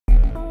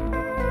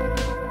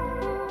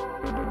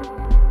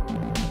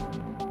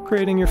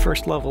Creating your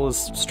first level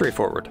is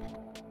straightforward.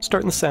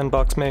 Start in the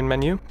Sandbox main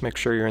menu, make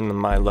sure you're in the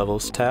My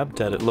Levels tab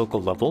to edit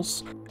local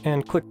levels,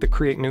 and click the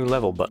Create New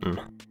Level button.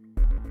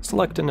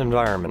 Select an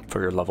environment for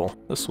your level.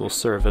 This will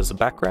serve as a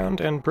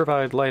background and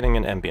provide lighting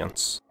and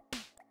ambience.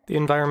 The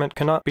environment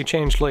cannot be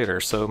changed later,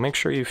 so make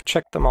sure you've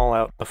checked them all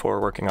out before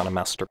working on a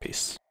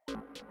masterpiece.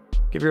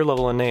 Give your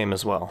level a name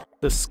as well.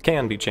 This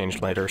can be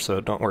changed later,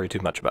 so don't worry too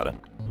much about it.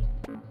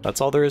 That's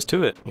all there is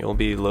to it. You'll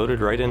be loaded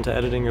right into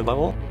editing your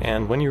level,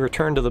 and when you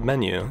return to the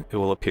menu, it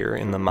will appear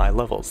in the My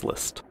Levels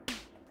list.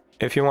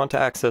 If you want to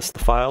access the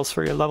files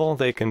for your level,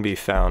 they can be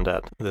found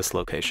at this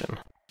location.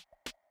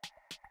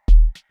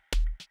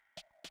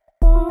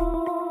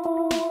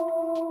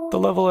 The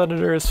level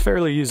editor is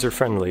fairly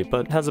user-friendly,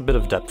 but has a bit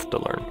of depth to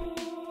learn.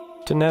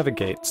 To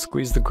navigate,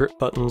 squeeze the grip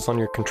buttons on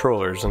your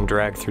controllers and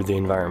drag through the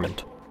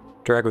environment.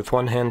 Drag with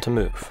one hand to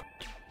move.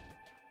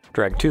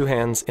 Drag two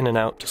hands in and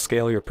out to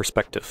scale your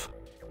perspective.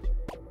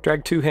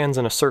 Drag two hands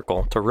in a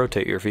circle to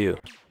rotate your view.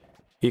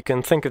 You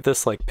can think of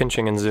this like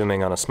pinching and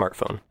zooming on a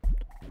smartphone.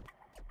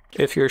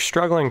 If you're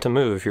struggling to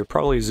move, you're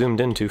probably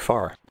zoomed in too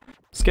far.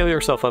 Scale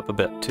yourself up a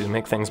bit to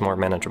make things more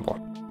manageable.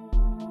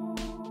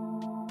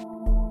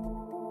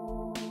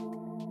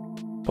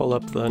 Pull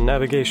up the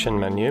navigation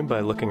menu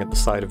by looking at the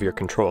side of your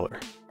controller.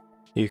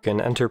 You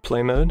can enter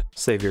play mode,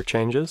 save your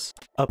changes,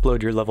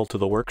 upload your level to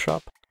the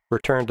workshop,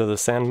 return to the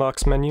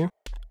Sandbox menu,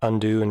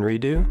 undo and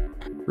redo,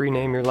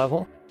 rename your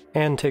level,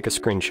 and take a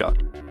screenshot.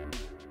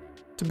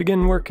 To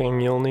begin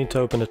working, you'll need to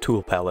open a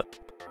tool palette.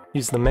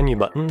 Use the menu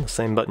button, the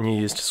same button you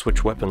use to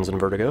switch weapons in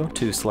Vertigo,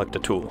 to select a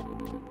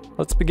tool.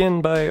 Let's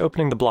begin by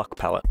opening the block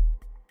palette.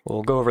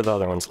 We'll go over the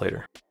other ones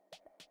later.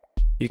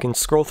 You can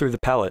scroll through the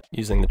palette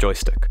using the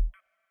joystick.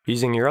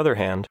 Using your other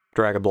hand,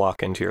 drag a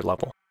block into your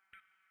level.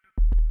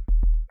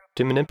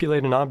 To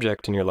manipulate an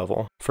object in your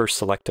level, first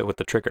select it with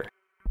the trigger.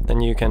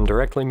 Then you can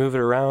directly move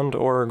it around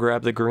or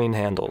grab the green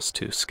handles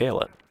to scale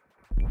it.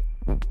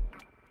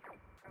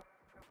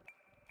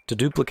 To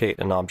duplicate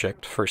an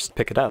object, first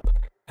pick it up,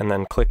 and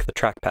then click the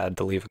trackpad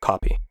to leave a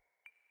copy.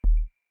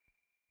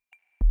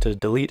 To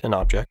delete an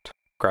object,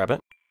 grab it,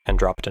 and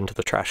drop it into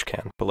the trash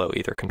can below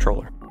either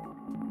controller.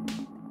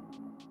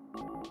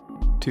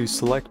 To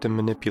select and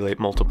manipulate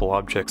multiple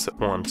objects at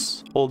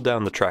once, hold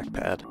down the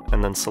trackpad,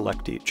 and then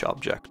select each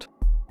object.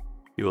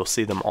 You will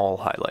see them all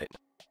highlight.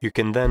 You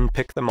can then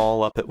pick them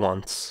all up at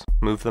once,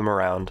 move them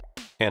around,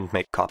 and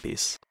make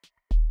copies.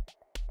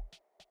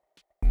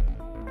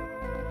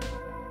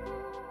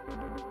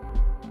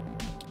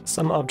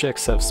 Some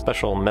objects have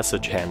special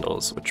message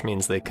handles, which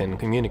means they can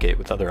communicate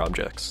with other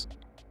objects.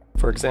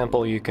 For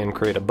example, you can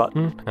create a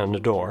button and a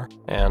door,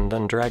 and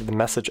then drag the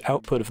message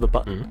output of the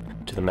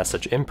button to the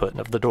message input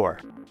of the door.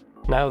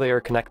 Now they are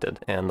connected,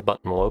 and the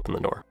button will open the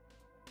door.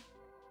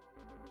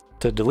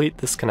 To delete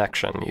this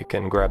connection, you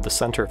can grab the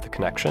center of the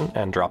connection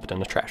and drop it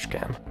in a trash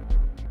can.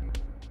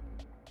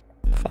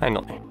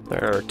 Finally,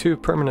 there are two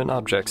permanent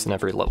objects in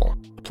every level,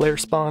 a player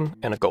spawn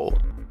and a goal.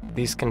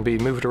 These can be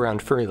moved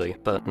around freely,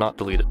 but not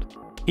deleted.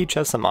 Each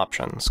has some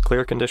options,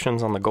 clear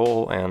conditions on the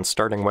goal, and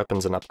starting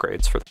weapons and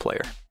upgrades for the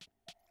player.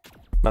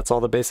 That's all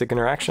the basic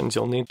interactions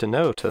you'll need to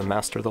know to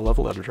master the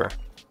level editor.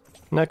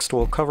 Next,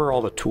 we'll cover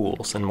all the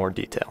tools in more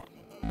detail.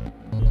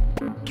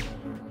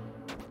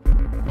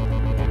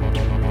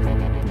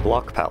 The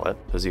block palette,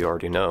 as you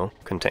already know,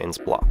 contains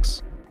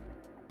blocks.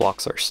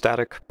 Blocks are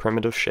static,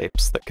 primitive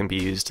shapes that can be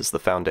used as the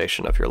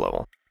foundation of your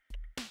level.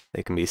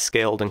 They can be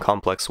scaled in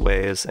complex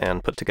ways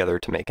and put together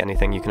to make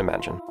anything you can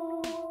imagine.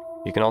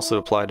 You can also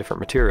apply different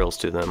materials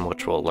to them,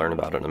 which we'll learn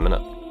about in a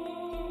minute.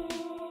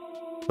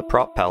 The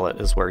prop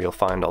palette is where you'll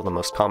find all the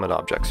most common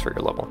objects for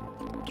your level.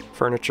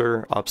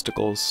 Furniture,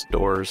 obstacles,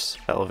 doors,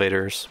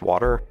 elevators,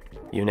 water,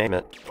 you name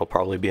it, it'll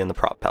probably be in the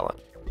prop palette.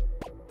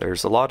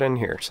 There's a lot in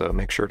here, so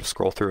make sure to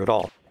scroll through it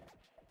all.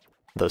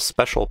 The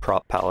special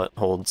prop palette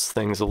holds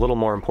things a little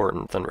more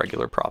important than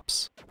regular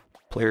props.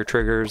 Player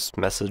triggers,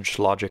 message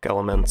logic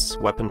elements,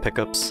 weapon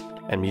pickups,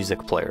 and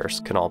music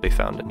players can all be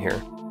found in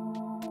here.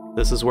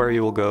 This is where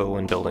you will go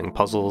when building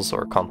puzzles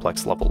or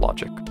complex level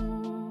logic.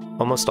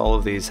 Almost all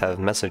of these have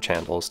message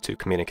handles to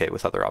communicate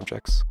with other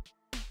objects.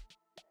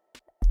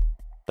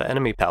 The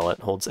enemy palette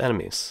holds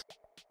enemies.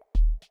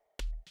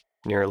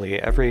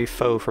 Nearly every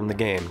foe from the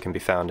game can be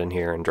found in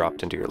here and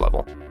dropped into your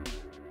level.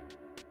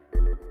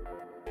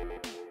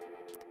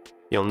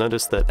 You'll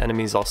notice that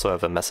enemies also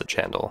have a message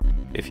handle.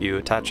 If you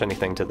attach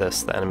anything to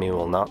this, the enemy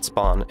will not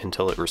spawn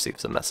until it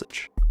receives a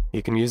message.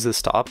 You can use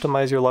this to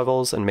optimize your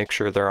levels and make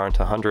sure there aren't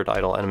 100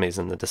 idle enemies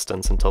in the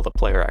distance until the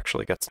player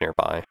actually gets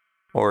nearby,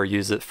 or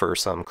use it for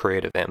some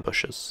creative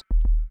ambushes.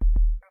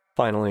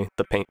 Finally,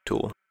 the paint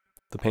tool.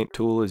 The paint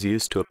tool is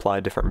used to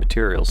apply different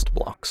materials to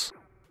blocks.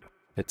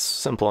 It's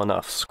simple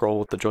enough. Scroll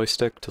with the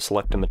joystick to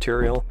select a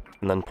material,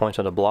 and then point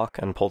at a block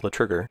and pull the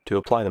trigger to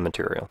apply the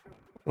material.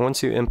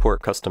 Once you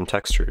import custom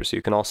textures,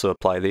 you can also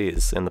apply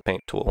these in the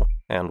paint tool,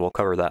 and we'll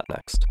cover that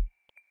next.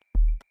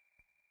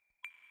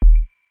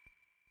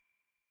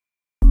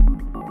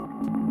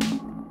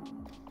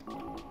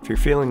 If you're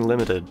feeling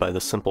limited by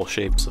the simple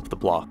shapes of the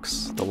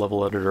blocks, the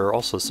level editor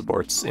also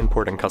supports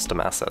importing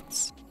custom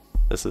assets.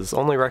 This is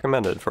only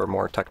recommended for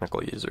more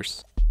technical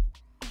users.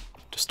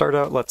 To start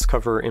out, let's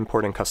cover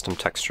importing custom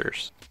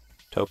textures.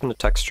 To open a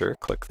texture,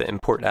 click the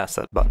Import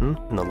Asset button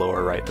in the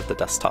lower right of the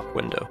desktop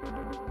window.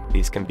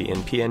 These can be in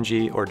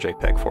PNG or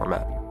JPEG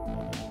format.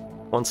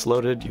 Once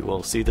loaded, you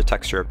will see the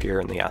texture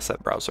appear in the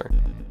asset browser.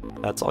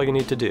 That's all you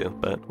need to do,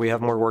 but we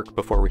have more work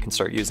before we can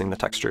start using the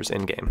textures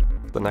in-game.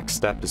 The next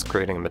step is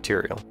creating a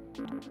material.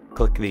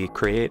 Click the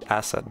Create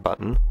Asset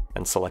button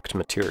and select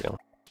Material.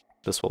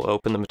 This will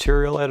open the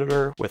material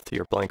editor with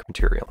your blank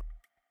material.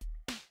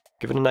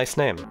 Give it a nice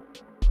name.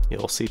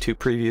 You'll see two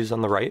previews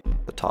on the right.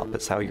 The top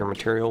is how your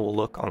material will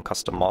look on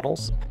custom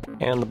models,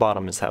 and the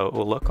bottom is how it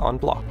will look on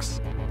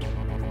blocks.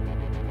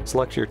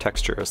 Select your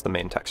texture as the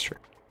main texture.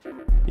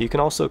 You can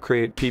also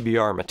create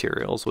PBR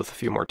materials with a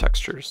few more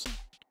textures.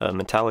 A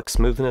metallic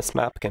smoothness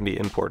map can be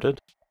imported.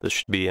 This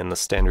should be in the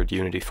standard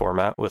Unity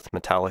format with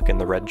metallic in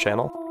the red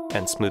channel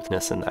and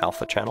smoothness in the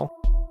alpha channel,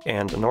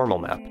 and a normal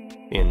map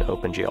in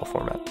OpenGL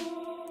format.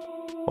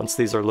 Once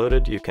these are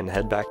loaded, you can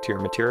head back to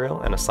your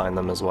material and assign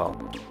them as well.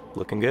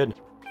 Looking good.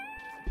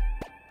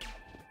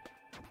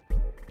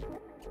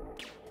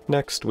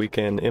 Next, we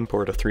can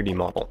import a 3D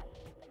model.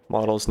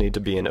 Models need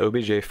to be in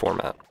OBJ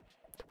format.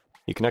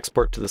 You can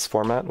export to this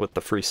format with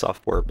the free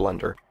software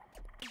Blender.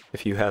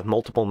 If you have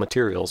multiple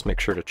materials, make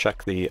sure to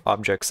check the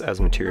Objects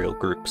as Material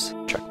Groups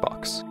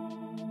checkbox.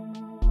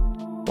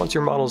 Once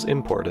your model is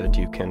imported,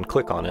 you can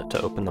click on it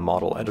to open the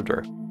model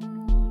editor.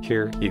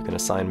 Here, you can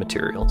assign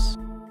materials.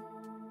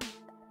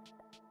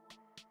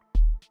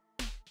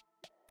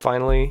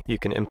 Finally, you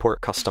can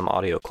import custom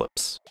audio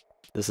clips.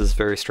 This is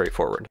very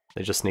straightforward.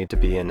 They just need to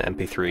be in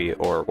MP3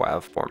 or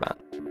WAV format.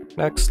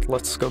 Next,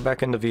 let's go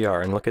back into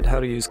VR and look at how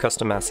to use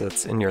custom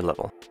assets in your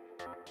level.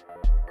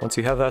 Once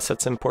you have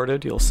assets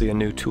imported, you'll see a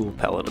new tool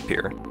palette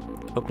appear.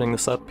 Opening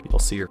this up, you'll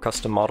see your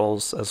custom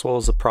models, as well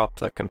as a prop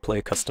that can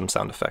play custom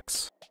sound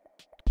effects.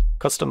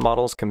 Custom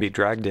models can be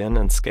dragged in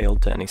and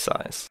scaled to any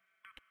size.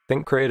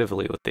 Think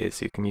creatively with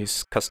these. You can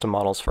use custom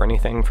models for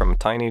anything from a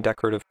tiny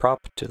decorative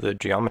prop to the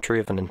geometry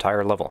of an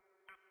entire level.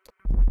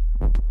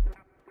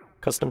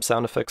 Custom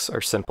sound effects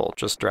are simple.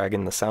 Just drag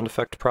in the sound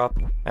effect prop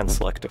and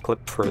select a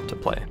clip for it to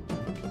play.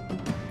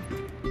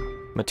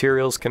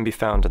 Materials can be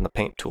found in the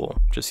Paint tool.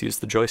 Just use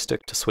the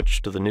joystick to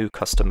switch to the new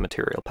custom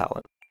material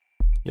palette.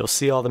 You'll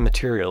see all the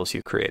materials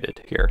you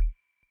created here.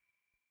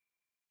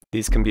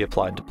 These can be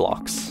applied to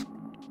blocks.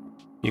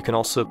 You can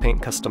also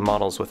paint custom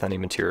models with any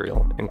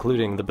material,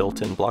 including the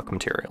built-in block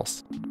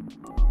materials.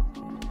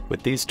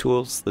 With these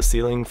tools, the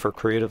ceiling for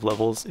creative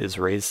levels is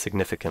raised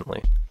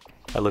significantly.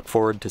 I look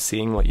forward to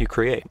seeing what you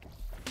create.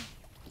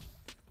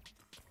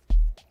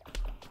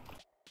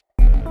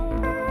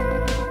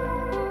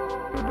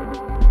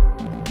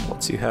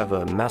 Once you have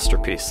a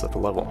masterpiece of a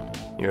level,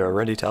 you are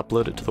ready to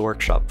upload it to the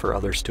workshop for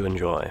others to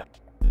enjoy.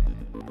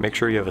 Make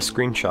sure you have a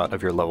screenshot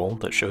of your level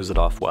that shows it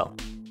off well.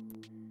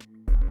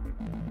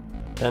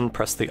 Then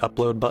press the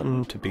Upload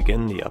button to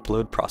begin the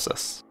upload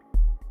process.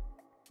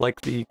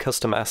 Like the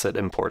custom asset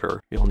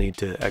importer, you'll need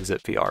to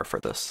exit VR for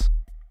this.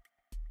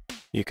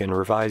 You can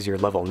revise your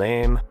level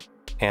name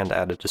and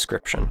add a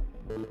description.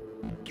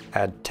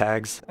 Add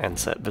tags and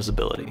set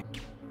visibility.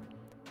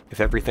 If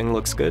everything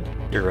looks good,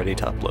 you're ready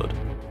to upload.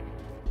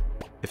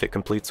 If it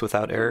completes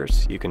without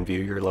errors, you can view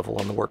your level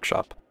on the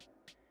workshop.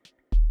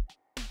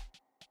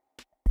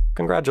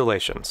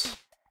 Congratulations!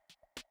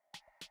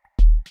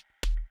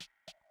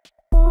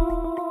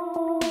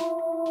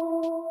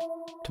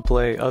 To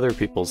play other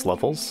people's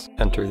levels,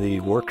 enter the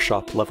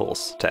Workshop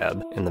Levels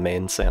tab in the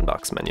main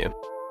Sandbox menu.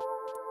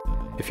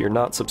 If you're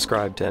not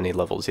subscribed to any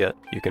levels yet,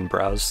 you can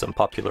browse some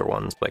popular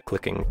ones by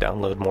clicking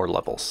Download More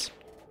Levels.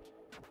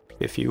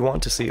 If you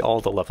want to see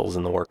all the levels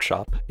in the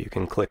workshop, you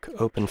can click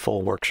Open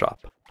Full Workshop,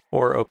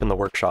 or open the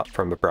workshop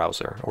from a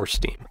browser or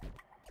Steam.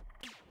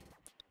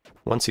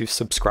 Once you've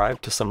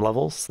subscribed to some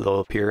levels, they'll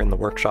appear in the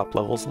Workshop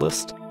Levels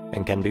list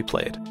and can be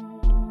played.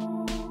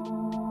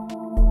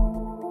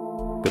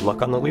 Good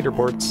luck on the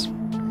leaderboards!